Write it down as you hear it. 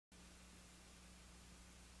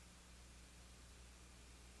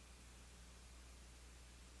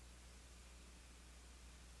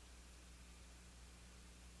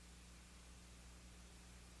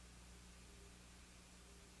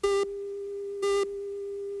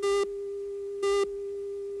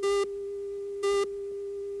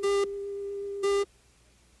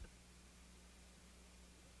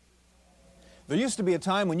used to be a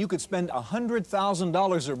time when you could spend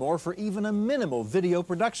 $100,000 or more for even a minimal video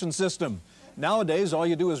production system. Nowadays, all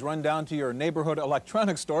you do is run down to your neighborhood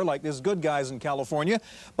electronics store like this good guy's in California,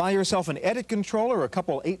 buy yourself an edit controller, a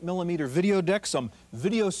couple 8mm video decks, some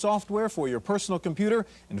video software for your personal computer,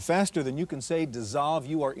 and faster than you can say dissolve,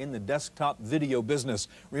 you are in the desktop video business.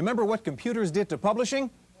 Remember what computers did to publishing?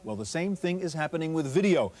 Well, the same thing is happening with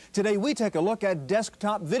video. Today, we take a look at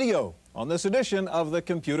desktop video on this edition of the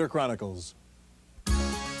Computer Chronicles.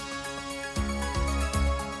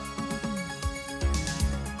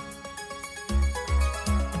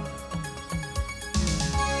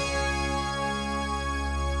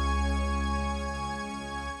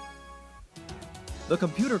 The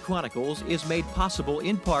Computer Chronicles is made possible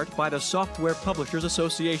in part by the Software Publishers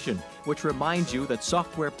Association, which reminds you that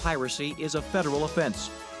software piracy is a federal offense.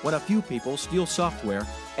 When a few people steal software,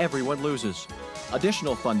 everyone loses.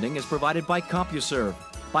 Additional funding is provided by CompuServe,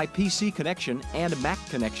 by PC Connection and Mac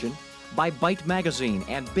Connection, by Byte Magazine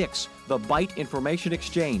and Bix, the Byte Information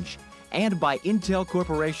Exchange, and by Intel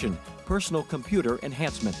Corporation, Personal Computer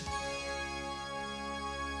Enhancement.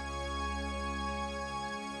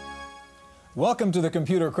 Welcome to the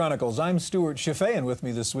Computer Chronicles. I'm Stewart Cheifet, and with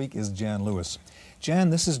me this week is Jan Lewis. Jan,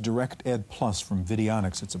 this is DirectEd Plus from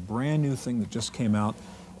Videonics. It's a brand new thing that just came out.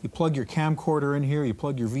 You plug your camcorder in here, you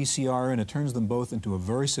plug your VCR in, it turns them both into a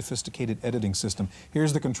very sophisticated editing system.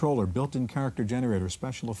 Here's the controller, built-in character generator,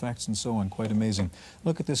 special effects, and so on. Quite amazing.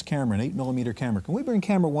 Look at this camera, an 8mm camera. Can we bring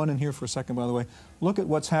camera 1 in here for a second, by the way? Look at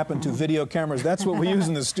what's happened to video cameras. That's what we use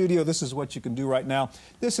in the studio. This is what you can do right now.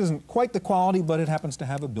 This isn't quite the quality, but it happens to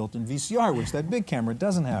have a built-in VCR, which that big camera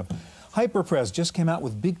doesn't have. HyperPress just came out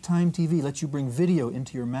with Big Time TV, lets you bring video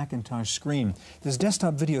into your Macintosh screen. This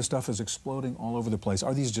desktop video stuff is exploding all over the place.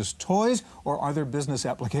 Are these just toys, or are there business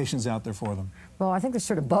applications out there for them? Well, I think there's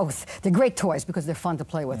sort of both. They're great toys because they're fun to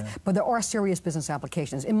play with, but there are serious business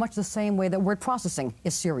applications in much the same way that word processing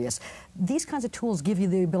is serious. These kinds of tools give you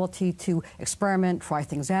the ability to experiment, try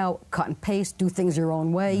things out, cut and paste, do things your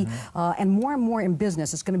own way, and more in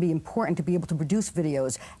business, it's going to be important to be able to produce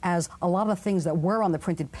videos, as a lot of the things that were on the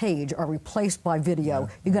printed page are replaced by video.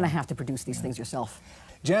 You're going to have to produce these things yourself.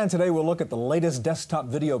 Jan, today we'll look at the latest desktop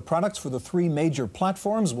video products for the 3 major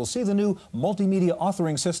platforms. We'll see the new multimedia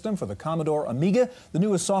authoring system for the Commodore Amiga, the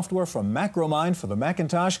newest software from Macromind for the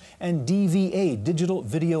Macintosh, and DVA, Digital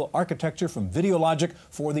Video Architecture from Videologic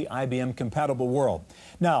for the IBM-compatible world.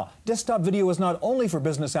 Now, desktop video is not only for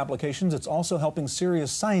business applications, it's also helping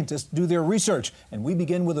serious scientists do their research. And we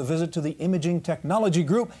begin with a visit to the Imaging Technology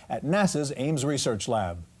Group at NASA's Ames Research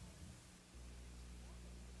Lab.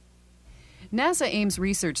 NASA Ames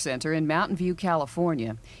Research Center in Mountain View,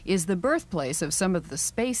 California, is the birthplace of some of the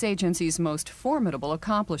space agency's most formidable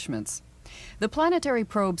accomplishments. The planetary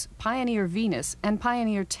probes Pioneer Venus and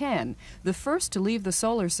Pioneer 10, the first to leave the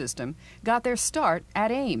solar system, got their start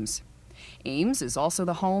at Ames. Ames is also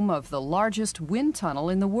the home of the largest wind tunnel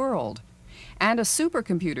in the world, and a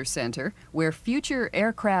supercomputer center where future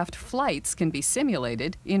aircraft flights can be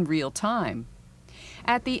simulated in real time.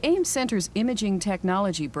 At the Ames Center's Imaging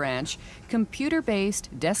Technology branch, computer-based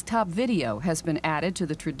desktop video has been added to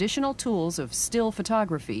the traditional tools of still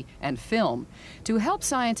photography and film to help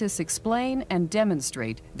scientists explain and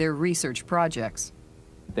demonstrate their research projects.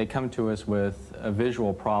 They come to us with a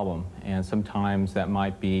visual problem, and sometimes that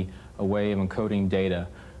might be a way of encoding data,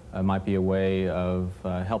 might be a way of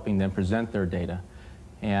helping them present their data.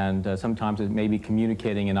 And sometimes it may be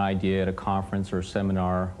communicating an idea at a conference or a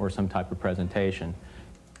seminar or some type of presentation.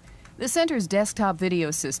 The center's desktop video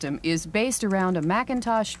system is based around a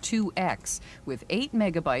Macintosh 2X with 8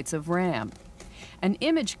 megabytes of RAM. An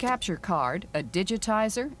image capture card, a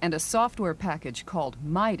digitizer, and a software package called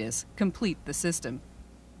Midas complete the system.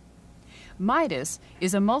 Midas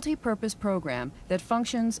is a multi-purpose program that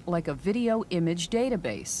functions like a video image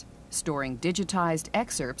database, storing digitized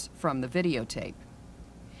excerpts from the videotape.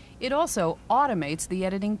 It also automates the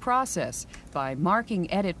editing process by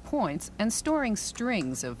marking edit points and storing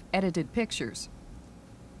strings of edited pictures.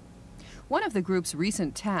 One of the group's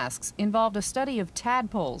recent tasks involved a study of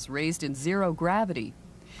tadpoles raised in zero gravity.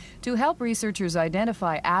 To help researchers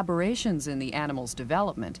identify aberrations in the animal's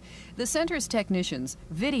development, the center's technicians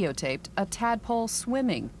videotaped a tadpole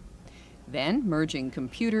swimming. Then, merging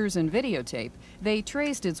computers and videotape, they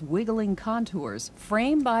traced its wiggling contours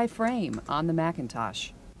frame by frame on the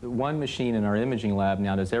Macintosh. One machine in our imaging lab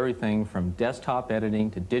now does everything from desktop editing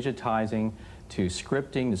to digitizing to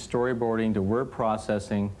scripting to storyboarding to word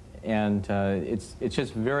processing, and it's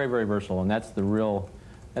just very, very versatile, and that's the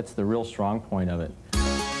real strong point of it.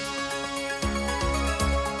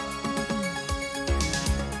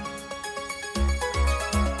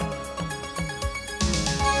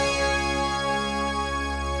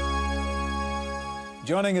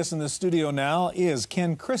 Joining us in the studio now is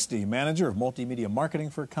Ken Christie, Manager of Multimedia Marketing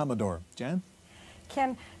for Commodore. Jan?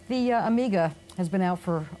 Ken, the Amiga has been out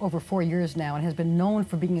for over 4 years now and has been known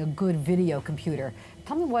for being a good video computer.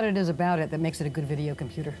 Tell me what it is about it that makes it a good video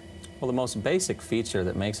computer. Well, the most basic feature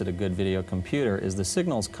that makes it a good video computer is the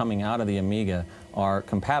signals coming out of the Amiga are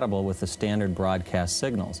compatible with the standard broadcast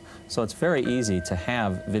signals. So it's very easy to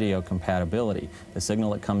have video compatibility. The signal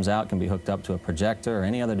that comes out can be hooked up to a projector or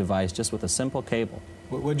any other device just with a simple cable.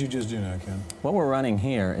 What did you just do now, Ken? What we're running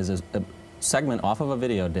here is a segment off of a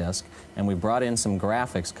video disc, and we brought in some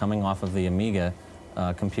graphics coming off of the Amiga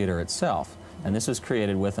computer itself. And this was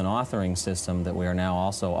created with an authoring system that we are now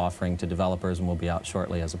also offering to developers and will be out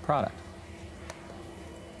shortly as a product.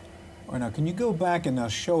 All right, now can you go back and now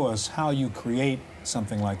show us how you create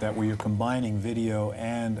something like that where you're combining video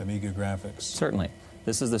and Amiga graphics? Certainly.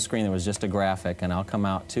 This is the screen that was just a graphic, and I'll come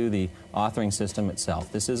out to the authoring system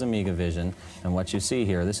itself. This is Amiga Vision, and what you see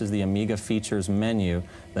here, this is the Amiga Features menu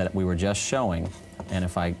that we were just showing. And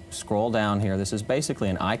if I scroll down here, this is basically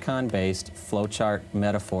an icon-based flowchart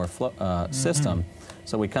metaphor system.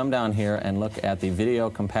 So we come down here and look at the video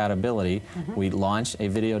compatibility. We launch a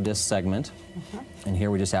video disc segment, and here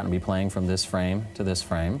we just happen to be playing from this frame to this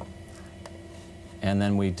frame. And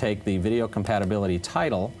then we take the video compatibility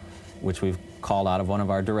title, which we've called out of one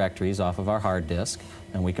of our directories off of our hard disk,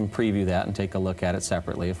 and we can preview that and take a look at it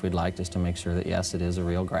separately if we'd like, just to make sure that yes, it is a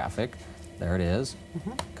real graphic. There it is.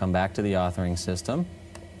 Come back to the authoring system,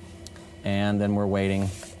 and then we're waiting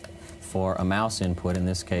for a mouse input, in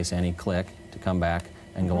this case any click, to come back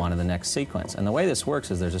and go on to the next sequence. And the way this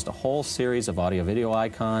works is there's just a whole series of audio-video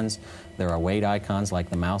icons. There are wait icons like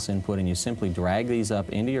the mouse input, and you simply drag these up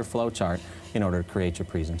into your flowchart in order to create your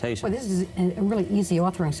presentation. Well, this is a really easy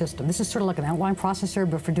authoring system. This is sort of like an outline processor,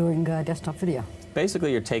 but for doing desktop video.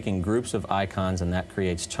 Basically, you're taking groups of icons, and that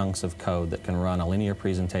creates chunks of code that can run a linear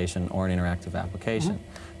presentation or an interactive application.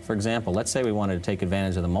 For example, let's say we wanted to take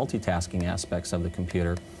advantage of the multitasking aspects of the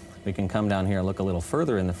computer. We can come down here and look a little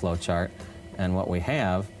further in the flowchart, and what we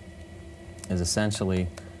have is essentially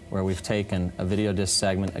where we've taken a video disc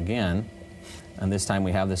segment again, and this time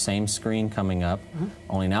we have the same screen coming up,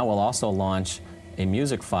 only now we'll also launch a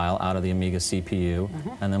music file out of the Amiga CPU,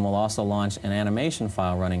 and then we'll also launch an animation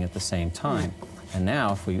file running at the same time. And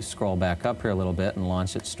now if we scroll back up here a little bit and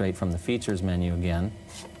launch it straight from the features menu again,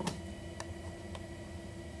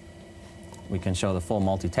 we can show the full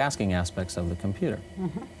multitasking aspects of the computer.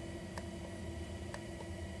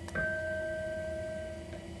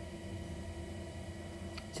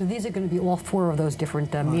 So these are going to be all 4 of those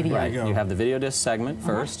different media. Right. You have the video disc segment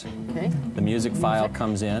first. The music file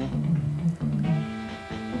comes in.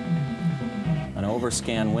 An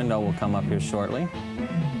overscan window will come up here shortly.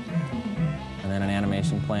 And then an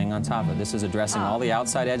animation playing on top of it. This is addressing all the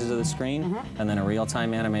outside edges of the screen, and then a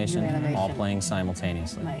real-time animation, all playing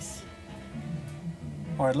simultaneously. Nice.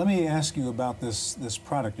 All right, let me ask you about this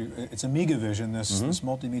product. It's Amiga Vision, this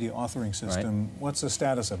multimedia authoring system. What's the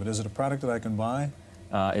status of it? Is it a product that I can buy?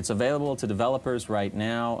 It's available to developers right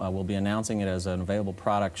now. We'll be announcing it as an available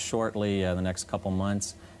product shortly, the next couple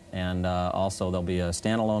months. And also there'll be a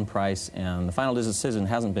standalone price, and the final decision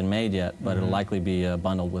hasn't been made yet, but it'll likely be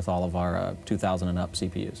bundled with all of our 2,000 and up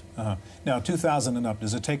CPUs. Now, 2,000 and up,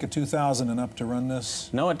 does it take a 2,000 and up to run this?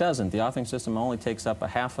 No, it doesn't. The authoring system only takes up a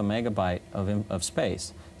 ½ megabyte of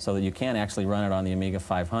space, so that you can actually run it on the Amiga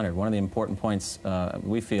 500. One of the important points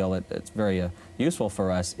we feel it's very useful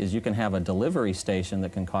for us is you can have a delivery station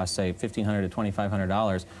that can cost, say, $1,500 to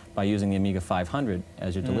 $2,500 by using the Amiga 500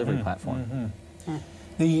 as your delivery platform.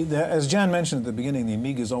 As Jan mentioned at the beginning, the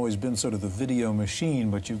Amiga's always been sort of the video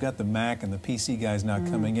machine, but you've got the Mac and the PC guys now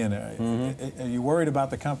coming in. Are you worried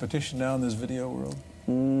about the competition now in this video world?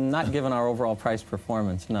 Not given our overall price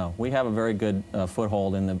performance, no. We have a very good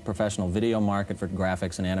foothold in the professional video market for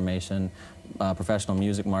graphics and animation, professional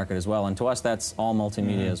music market as well, and to us that's all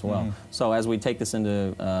multimedia as well. So as we take this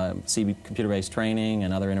into computer-based training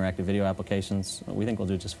and other interactive video applications, we think we'll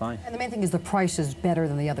do just fine. And the main thing is the price is better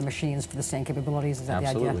than the other machines for the same capabilities. Is that the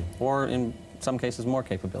idea? Absolutely. Or in some cases more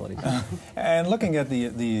capabilities. And looking at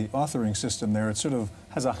the authoring system there, it sort of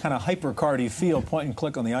has a kind of hyper-cardy feel, point and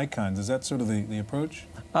click on the icons. Is that sort of the approach?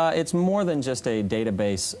 It's more than just a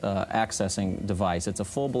database accessing device. It's a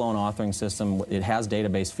full-blown authoring system. It has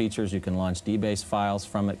database features. You can launch DBase files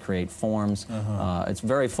from it, create forms. It's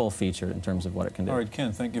very full-featured in terms of what it can do. All right,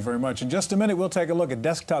 Ken, thank you very much. In just a minute, we'll take a look at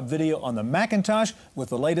desktop video on the Macintosh with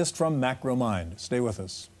the latest from MacroMind. Stay with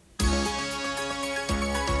us.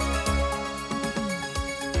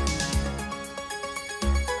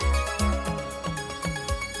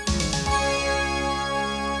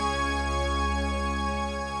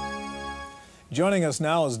 Joining us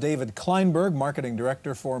now is David Kleinberg, Marketing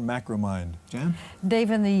Director for Macromind. Jan? Dave,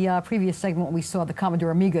 in the previous segment, we saw the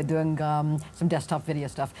Commodore Amiga doing some desktop video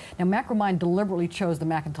stuff. Now, Macromind deliberately chose the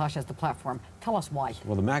Macintosh as the platform. Tell us why.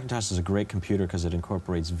 Well, the Macintosh is a great computer because it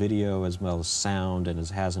incorporates video as well as sound, and it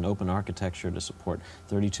has an open architecture to support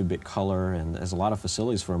 32-bit color, and has a lot of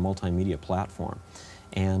facilities for a multimedia platform.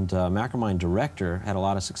 And Macromind Director had a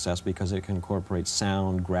lot of success because it can incorporate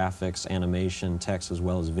sound, graphics, animation, text, as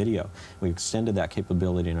well as video. We extended that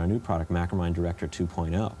capability in our new product, Macromind Director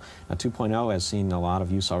 2.0. Now, 2.0 has seen a lot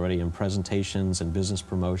of use already in presentations and business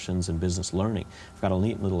promotions and business learning. We've got a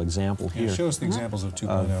neat little example here. Yeah, show us the examples of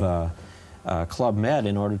 2.0. Club Med,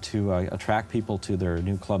 in order to attract people to their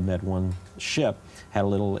new Club Med 1 ship, had a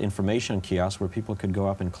little information kiosk where people could go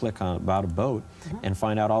up and click on about a boat and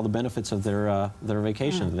find out all the benefits of their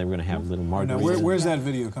vacation that they were going to have. Little margaritas. Now, where's that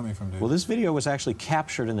video coming from, Dave? Well, this video was actually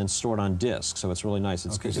captured and then stored on disk, so it's really nice.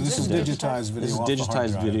 Okay, so this is digitized video. This is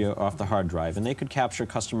digitized video off the hard drive, and they could capture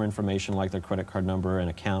customer information like their credit card number and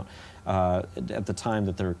account at the time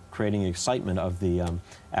that they're creating the excitement of the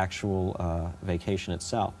actual vacation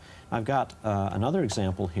itself. I've got another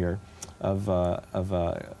example here of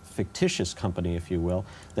a fictitious company, if you will,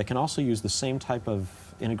 that can also use the same type of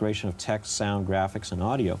integration of text, sound, graphics, and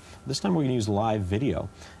audio. This time we're going to use live video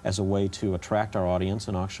as a way to attract our audience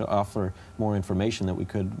and offer more information that we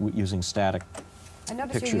could using static I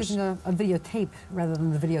noticed pictures. you're using a videotape rather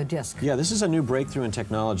than the video disc. Yeah, this is a new breakthrough in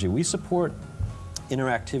technology. We support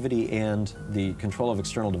interactivity and the control of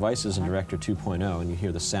external devices in Director 2.0, and you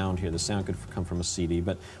hear the sound here. The sound could come from a CD,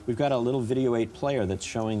 but we've got a little Video 8 player that's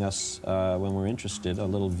showing us, when we're interested, a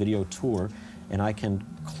little video tour, and I can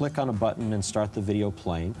click on a button and start the video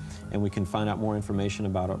playing, and we can find out more information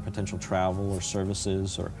about our potential travel or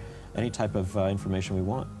services or any type of information we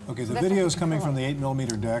want. Okay, the video is coming from the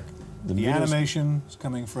 8mm deck. The animation is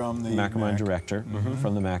coming from the Macromind Director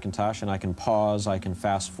from the Macintosh, and I can pause, I can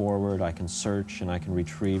fast forward, I can search, and I can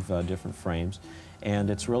retrieve different frames.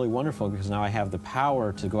 And it's really wonderful because now I have the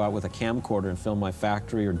power to go out with a camcorder and film my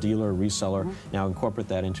factory or dealer or reseller, now incorporate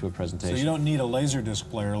that into a presentation. So you don't need a Laserdisc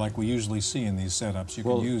player like we usually see in these setups. You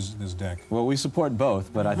can use this deck. Well, we support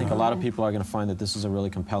both, but I think a lot of people are going to find that this is a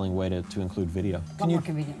really compelling way to include video.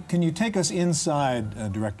 Can you take us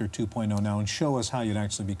inside Director 2.0 now and show us how you'd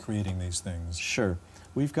actually be creating these things? Sure.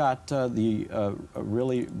 We've got the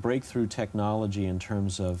really breakthrough technology in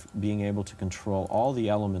terms of being able to control all the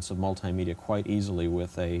elements of multimedia quite easily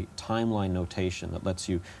with a timeline notation that lets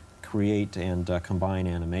you create and combine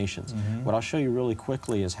animations. What I'll show you really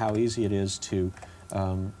quickly is how easy it is to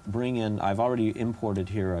bring in, I've already imported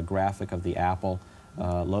here a graphic of the Apple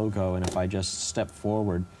logo, and if I just step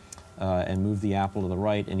forward and move the apple to the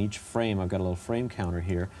right, in each frame I've got a little frame counter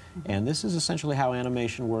here, and this is essentially how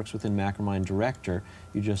animation works within Macromind Director.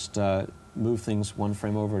 You just move things one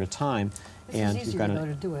frame over at a time, and you've got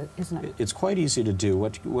to do it, isn't it? It's quite easy to do.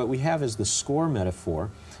 What we have is the score metaphor,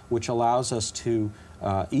 which allows us to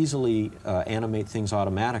easily animate things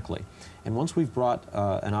automatically. And once we've brought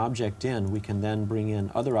an object in, we can then bring in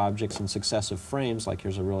other objects in successive frames, like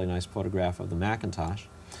here's a really nice photograph of the Macintosh.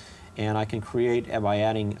 And I can create, by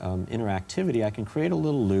adding interactivity, I can create a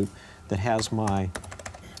little loop that has my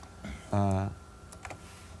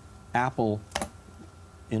Apple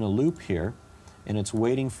in a loop here, and it's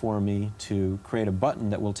waiting for me to create a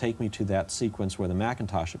button that will take me to that sequence where the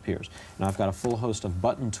Macintosh appears. And I've got a full host of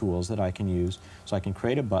button tools that I can use, so I can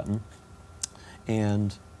create a button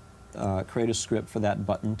and create a script for that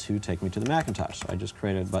button to take me to the Macintosh. So I just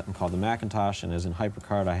created a button called the Macintosh, and as in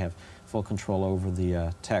HyperCard, I have full control over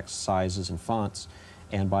the text sizes and fonts,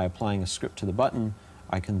 and by applying a script to the button,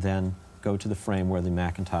 I can then go to the frame where the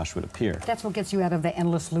Macintosh would appear. That's what gets you out of the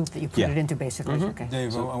endless loop that you put it into, basically. Okay.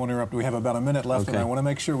 Dave, I want to interrupt. We have about a minute left, and I want to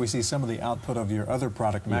make sure we see some of the output of your other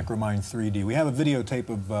product, Macromind 3D. We have a videotape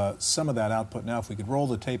of some of that output now. If we could roll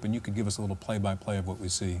the tape and you could give us a little play-by-play of what we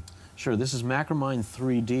see. Sure. This is Macromind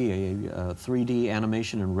 3D, a 3D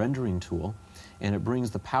animation and rendering tool, and it brings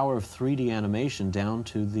the power of 3D animation down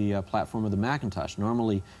to the platform of the Macintosh.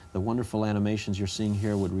 Normally, the wonderful animations you're seeing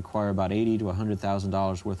here would require about $80,000 to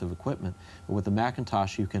 $100,000 worth of equipment. But with the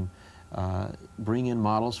Macintosh, you can bring in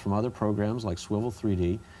models from other programs like Swivel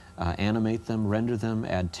 3D, animate them, render them,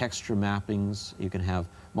 add texture mappings. You can have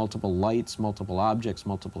multiple lights, multiple objects,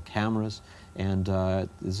 multiple cameras, and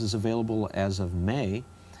this is available as of May,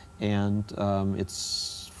 and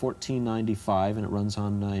it's $14.95, and it runs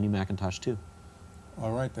on any Macintosh too.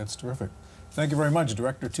 All right, that's terrific. Thank you very much,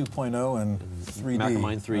 Director 2.0 and 3D.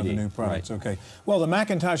 Macromind 3D. The new products. Right. Okay. Well, the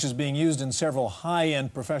Macintosh is being used in several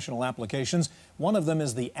high-end professional applications. One of them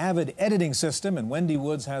is the Avid editing system, and Wendy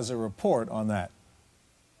Woods has a report on that.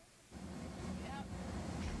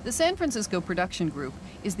 The San Francisco Production Group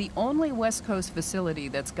is the only West Coast facility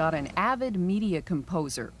that's got an Avid Media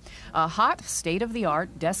Composer, a hot,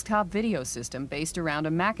 state-of-the-art desktop video system based around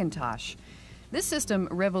a Macintosh. This system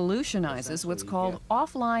revolutionizes what's called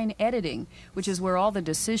offline editing, which is where all the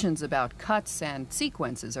decisions about cuts and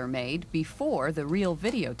sequences are made before the real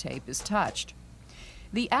videotape is touched.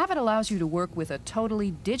 The Avid allows you to work with a totally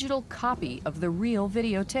digital copy of the real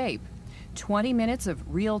videotape. 20 minutes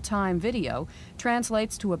of real-time video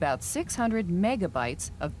translates to about 600 megabytes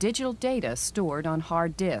of digital data stored on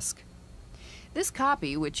hard disk. This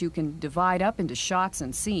copy, which you can divide up into shots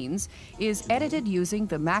and scenes, is edited using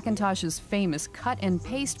the Macintosh's famous cut and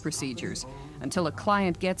paste procedures until a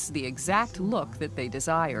client gets the exact look that they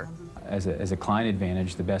desire. As a client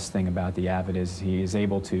advantage, the best thing about the Avid is he is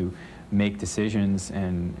able to make decisions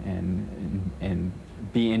and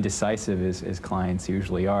be indecisive, as clients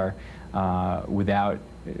usually are, without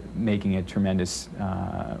making a tremendous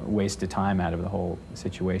waste of time out of the whole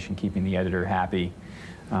situation, keeping the editor happy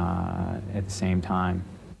at the same time.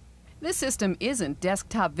 This system isn't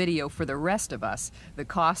desktop video for the rest of us. The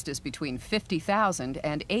cost is between $50,000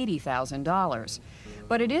 and $80,000.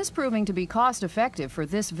 But it is proving to be cost-effective for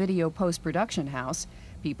this video post-production house.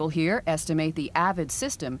 People here estimate the Avid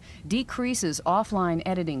system decreases offline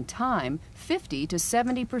editing time 50 to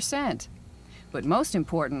 70%. But most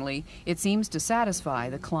importantly, it seems to satisfy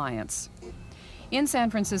the clients. In San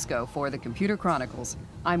Francisco for the Computer Chronicles,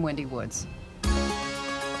 I'm Wendy Woods.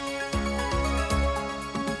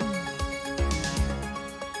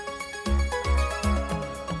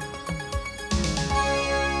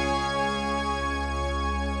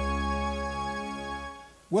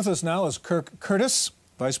 With us now is Kirk Curtis,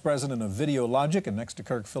 Vice President of Video Logic, and next to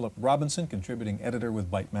Kirk, Philip Robinson, contributing editor with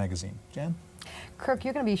Byte Magazine. Jan? Kirk,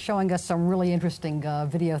 you're going to be showing us some really interesting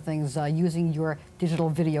video things using your digital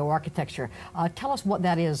video architecture. Tell us what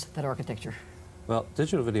that is, that architecture. Well,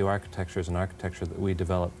 digital video architecture is an architecture that we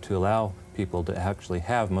developed to allow people to actually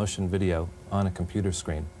have motion video on a computer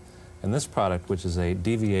screen. And this product, which is a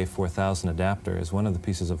DVA 4000 adapter, is one of the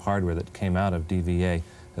pieces of hardware that came out of DVA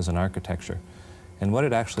as an architecture. And what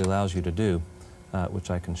it actually allows you to do,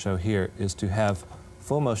 which I can show here, is to have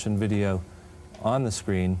full motion video on the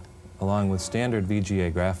screen along with standard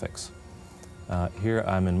VGA graphics. Here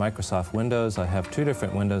I'm in Microsoft Windows. I have two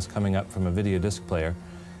different windows coming up from a video disc player.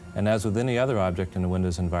 And as with any other object in a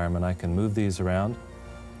Windows environment, I can move these around.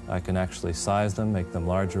 I can actually size them, make them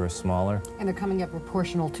larger or smaller. And they're coming up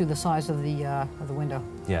proportional to the size of the window.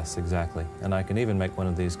 Yes, exactly. And I can even make one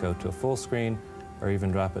of these go to a full screen or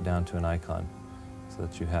even drop it down to an icon, so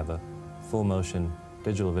that you have a full motion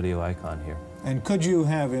digital video icon here. And could you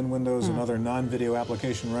have in Windows another non-video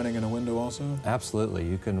application running in a window also? Absolutely.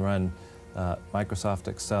 You can run Microsoft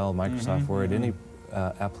Excel, Microsoft Word, any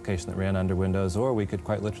application that ran under Windows, or we could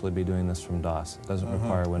quite literally be doing this from DOS. It doesn't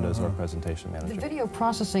require Windows or Presentation Manager. The video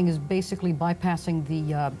processing is basically bypassing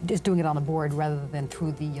the, is doing it on the board rather than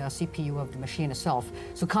through the CPU of the machine itself.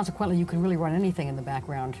 So consequently, you can really run anything in the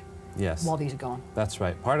background. Yes. While these are going. That's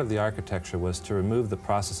right. Part of the architecture was to remove the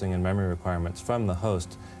processing and memory requirements from the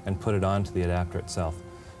host and put it onto the adapter itself.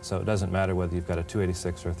 So it doesn't matter whether you've got a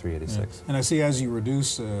 286 or a 386. Yeah. And I see as you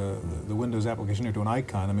reduce the Windows application here to an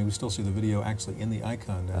icon, I mean, we still see the video actually in the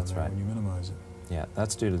icon down there when you minimize it. Yeah,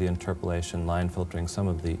 that's due to the interpolation, line filtering, some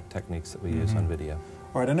of the techniques that we use on video.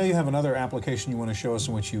 All right, I know you have another application you want to show us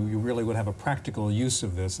in which you really would have a practical use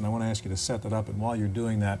of this, and I want to ask you to set that up. And while you're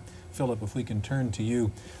doing that, Philip, if we can turn to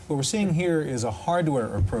you. What we're seeing here is a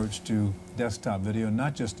hardware approach to desktop video,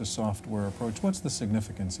 not just a software approach. What's the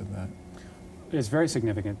significance of that? It's very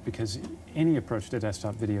significant because any approach to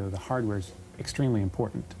desktop video, the hardware is extremely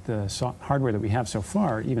important. The hardware that we have so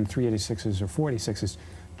far, even 386s or 486s,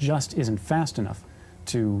 just isn't fast enough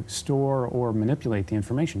to store or manipulate the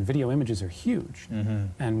information. Video images are huge,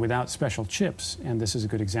 and without special chips, and this is a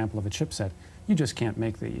good example of a chipset, you just can't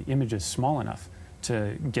make the images small enough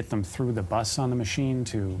to get them through the bus on the machine,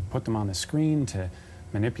 to put them on the screen, to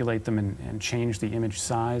manipulate them and change the image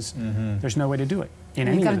size. There's no way to do it.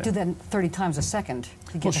 You've got to do that 30 times a second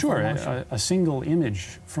to get well, sure. A single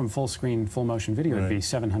image from full screen, full motion video would be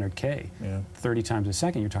 700K. 30 times a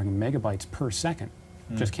second, you're talking megabytes per second.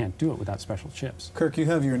 Just can't do it without special chips. Kirk, you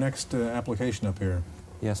have your next application up here.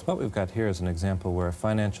 Yes, what we've got here is an example where a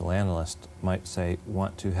financial analyst might say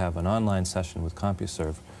want to have an online session with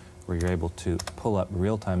CompuServe where you're able to pull up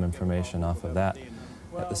real-time information off of that.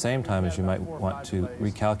 At the same time as you might want to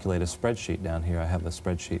recalculate a spreadsheet down here. I have a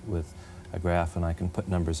spreadsheet with a graph and I can put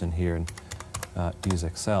numbers in here and use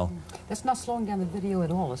Excel. That's not slowing down the video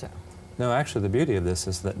at all, is it? No, actually the beauty of this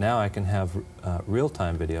is that now I can have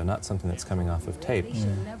real-time video, not something that's coming off of tape.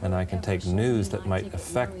 And I can take news that might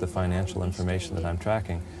affect the financial information that I'm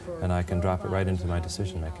tracking, and I can drop it right into my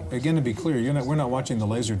decision-making. Again, to be clear, we're not watching the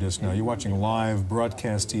Laserdisc now. You're watching live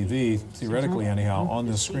broadcast TV, theoretically anyhow, on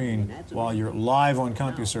the screen while you're live on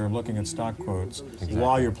CompuServe looking at stock quotes,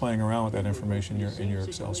 while you're playing around with that information in your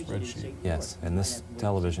Excel spreadsheet. Yes, and this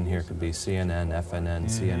television here could be CNN, FNN,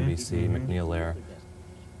 CNBC, McNeil-Lehrer.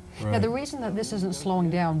 Now, the reason that this isn't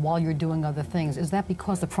slowing down while you're doing other things, is that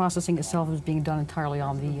because the processing itself is being done entirely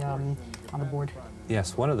on the board?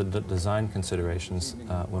 Yes, one of the design considerations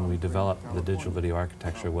when we developed the digital video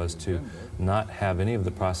architecture was to not have any of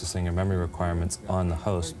the processing or memory requirements on the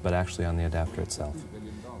host, but actually on the adapter itself.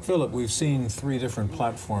 Philip, we've seen 3 different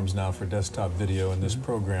platforms now for desktop video in this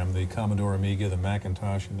program, the Commodore Amiga, the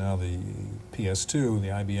Macintosh, and now the PS2, the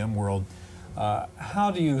IBM world.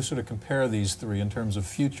 How do you sort of compare these 3 in terms of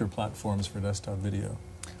future platforms for desktop video?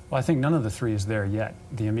 Well, I think none of the 3 is there yet.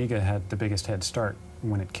 The Amiga had the biggest head start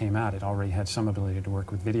when it came out. It already had some ability to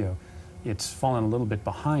work with video. It's fallen a little bit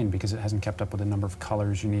behind because it hasn't kept up with the number of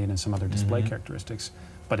colors you need and some other display characteristics,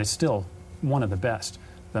 but it's still one of the best.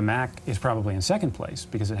 The Mac is probably in second place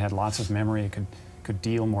because it had lots of memory. It could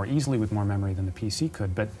deal more easily with more memory than the PC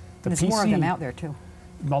could, but the There's PC... more of them out there, too.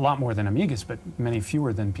 A lot more than Amigas, but many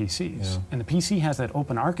fewer than PCs. Yeah. And the PC has that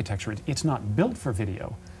open architecture. It's not built for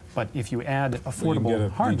video, but if you add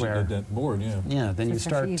affordable hardware, that board, then you It's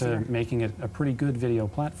start easier. making it a pretty good video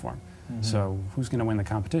platform. So who's going to win the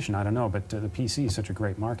competition? I don't know, but the PC is such a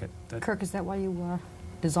great market. Kirk, is that why you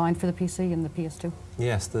designed for the PC and the PS2?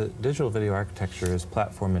 Yes, the digital video architecture is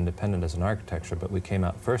platform independent as an architecture, but we came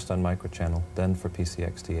out first on microchannel, then for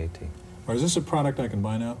PCXT-AT. Or is this a product I can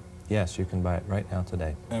buy now? Yes, you can buy it right now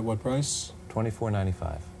today. At what price?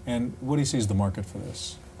 $24.95. And what do you see as the market for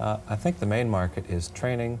this? I think the main market is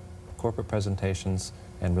training, corporate presentations,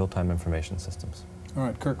 and real-time information systems. All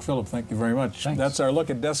right, Kirk, Philip, thank you very much. Thanks. That's our look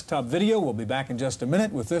at desktop video. We'll be back in just a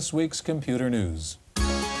minute with this week's computer news.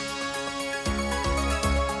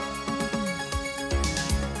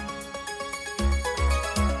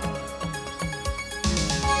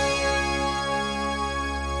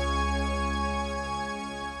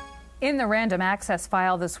 In the random access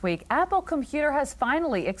file this week, Apple Computer has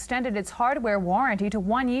finally extended its hardware warranty to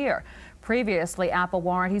 1 year. Previously, Apple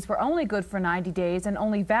warranties were only good for 90 days and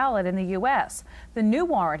only valid in the U.S. The new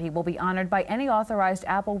warranty will be honored by any authorized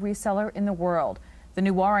Apple reseller in the world. The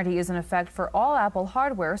new warranty is in effect for all Apple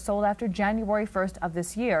hardware sold after January 1st of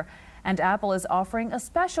this year. And Apple is offering a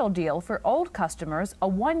special deal for old customers, a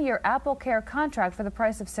 1-year Apple Care contract for the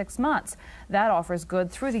price of 6 months. That offer's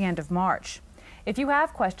good through the end of March. If you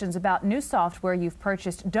have questions about new software you've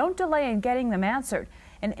purchased, don't delay in getting them answered.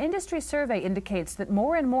 An industry survey indicates that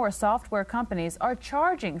more and more software companies are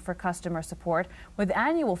charging for customer support, with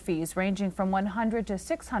annual fees ranging from $100 to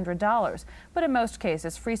 $600. But in most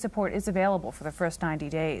cases, free support is available for the first 90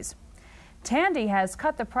 days. Tandy has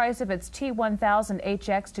cut the price of its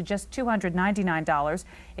T1000HX to just $299.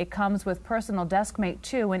 It comes with Personal DeskMate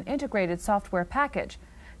 2, an integrated software package.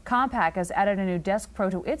 Compaq has added a new Desk Pro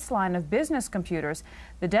to its line of business computers.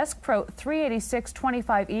 The Desk Pro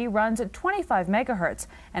 386-25E runs at 25 megahertz,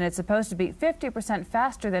 and it's supposed to be 50%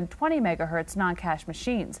 faster than 20 megahertz non-cache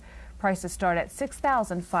machines. Prices start at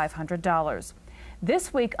 $6,500.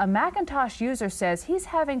 This week, a Macintosh user says he's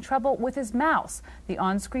having trouble with his mouse. The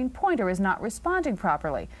on-screen pointer is not responding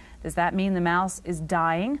properly. Does that mean the mouse is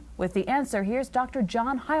dying? With the answer, here's Dr.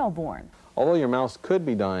 John Heilborn. Although your mouse could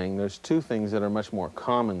be dying, there's 2 things that are much more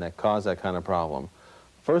common that cause that kind of problem.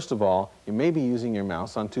 First of all, you may be using your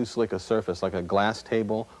mouse on too slick a surface, like a glass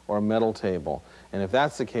table or a metal table. And if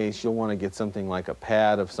that's the case, you'll want to get something like a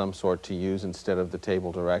pad of some sort to use instead of the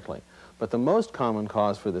table directly. But the most common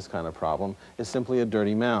cause for this kind of problem is simply a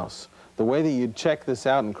dirty mouse. The way that you'd check this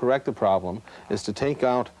out and correct the problem is to take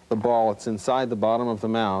out the ball that's inside the bottom of the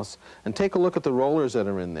mouse and take a look at the rollers that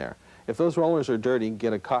are in there. If those rollers are dirty,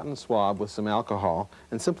 get a cotton swab with some alcohol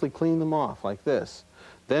and simply clean them off like this.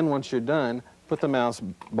 Then once you're done, put the mouse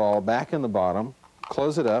ball back in the bottom,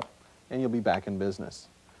 close it up, and you'll be back in business.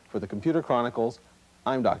 For the Computer Chronicles,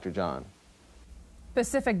 I'm Dr. John.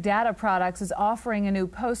 Pacific Data Products is offering a new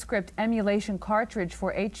PostScript emulation cartridge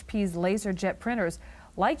for HP's LaserJet printers.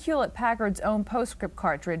 Like Hewlett-Packard's own PostScript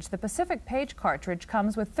cartridge, the Pacific Page cartridge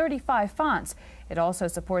comes with 35 fonts. It also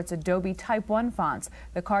supports Adobe Type 1 fonts.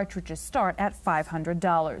 The cartridges start at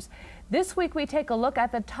 $500. This week we take a look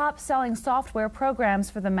at the top-selling software programs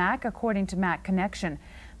for the Mac according to Mac Connection.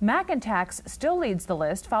 Macintax still leads the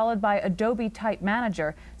list, followed by Adobe Type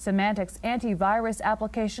Manager, Symantec's antivirus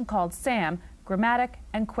application called SAM, Grammatic,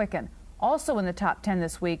 and Quicken. Also in the top 10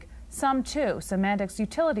 this week, Some too, Symantec's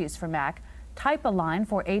Utilities for Mac, Type-A-Line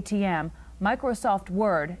for ATM, Microsoft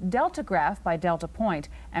Word, Deltagraph by Delta Point,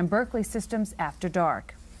 and Berkeley Systems After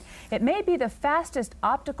Dark. It may be the fastest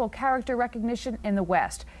optical character recognition in the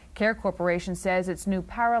West. Care Corporation says its new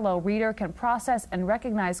parallel reader can process and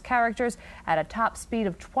recognize characters at a top speed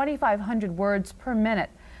of 2,500 words per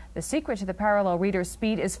minute. The secret to the parallel reader's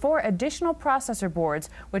speed is 4 additional processor boards,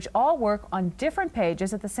 which all work on different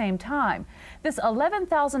pages at the same time. This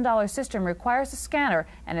 $11,000 system requires a scanner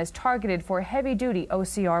and is targeted for heavy-duty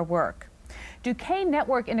OCR work. Duquesne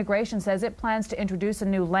Network Integration says it plans to introduce a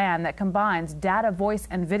new LAN that combines data, voice,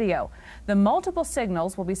 and video. The multiple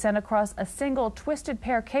signals will be sent across a single twisted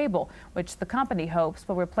pair cable, which the company hopes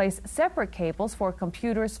will replace separate cables for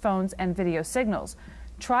computers, phones, and video signals.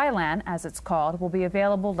 Tri-LAN, as it's called, will be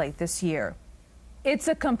available late this year. It's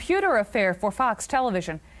a computer affair for Fox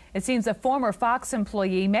Television. It seems a former Fox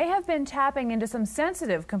employee may have been tapping into some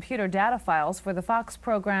sensitive computer data files for the Fox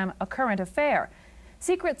program A Current Affair.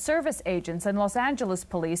 Secret Service agents and Los Angeles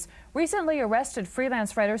police recently arrested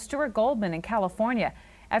freelance writer Stuart Goldman in California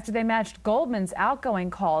after they matched Goldman's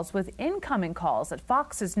outgoing calls with incoming calls at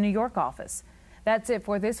Fox's New York office. That's it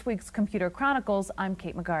for this week's Computer Chronicles. I'm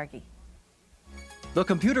Kate McGargy. The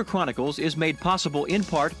Computer Chronicles is made possible in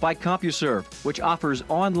part by CompuServe, which offers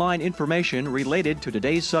online information related to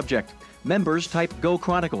today's subject. Members type Go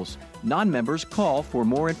Chronicles. Non-members call for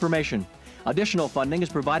more information. Additional funding is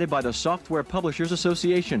provided by the Software Publishers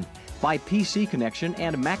Association, by PC Connection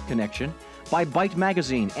and Mac Connection, by Byte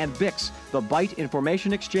Magazine and BIX, the Byte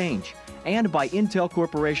Information Exchange, and by Intel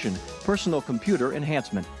Corporation, Personal Computer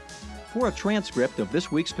Enhancement. For a transcript of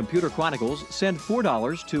this week's Computer Chronicles, send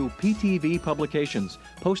 $4 to PTV Publications,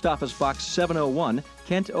 Post Office Box 701,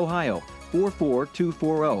 Kent, Ohio,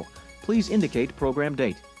 44240. Please indicate program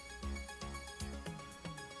date.